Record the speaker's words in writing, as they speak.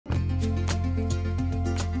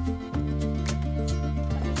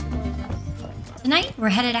Tonight, we're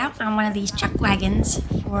headed out on one of these chuck wagons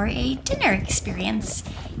for a dinner experience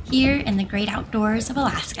here in the great outdoors of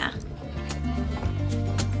Alaska.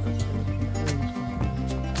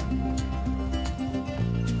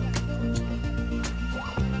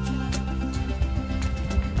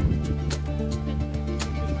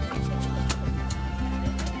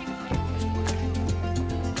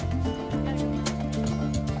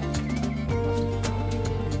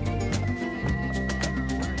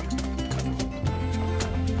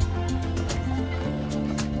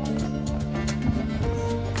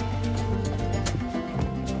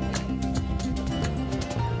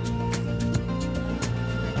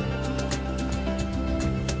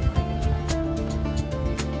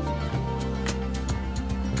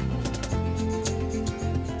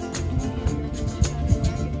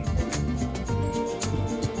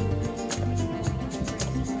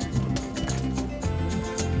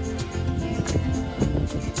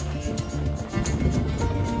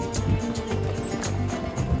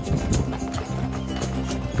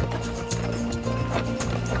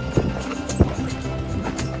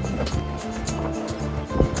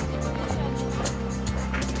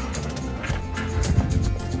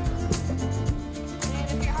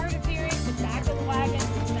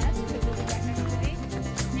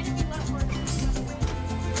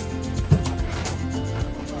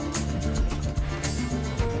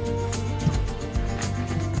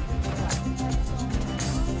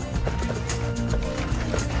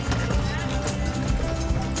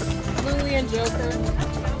 Joker.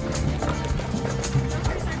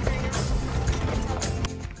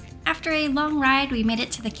 After a long ride, we made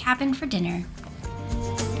it to the cabin for dinner.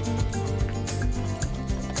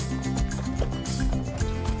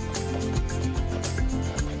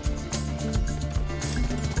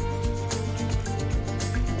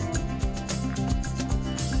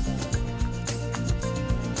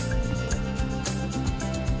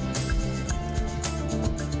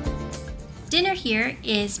 Dinner here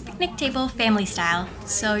is picnic table family style,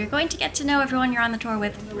 so you're going to get to know everyone you're on the tour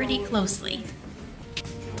with pretty closely.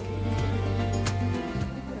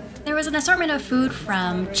 There was an assortment of food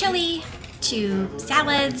from chili to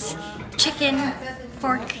salads, chicken,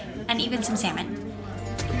 pork, and even some salmon.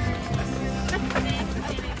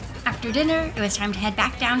 After dinner, it was time to head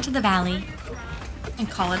back down to the valley and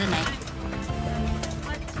call it a night.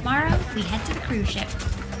 Tomorrow, we head to the cruise ship.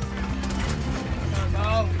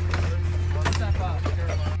 Oh.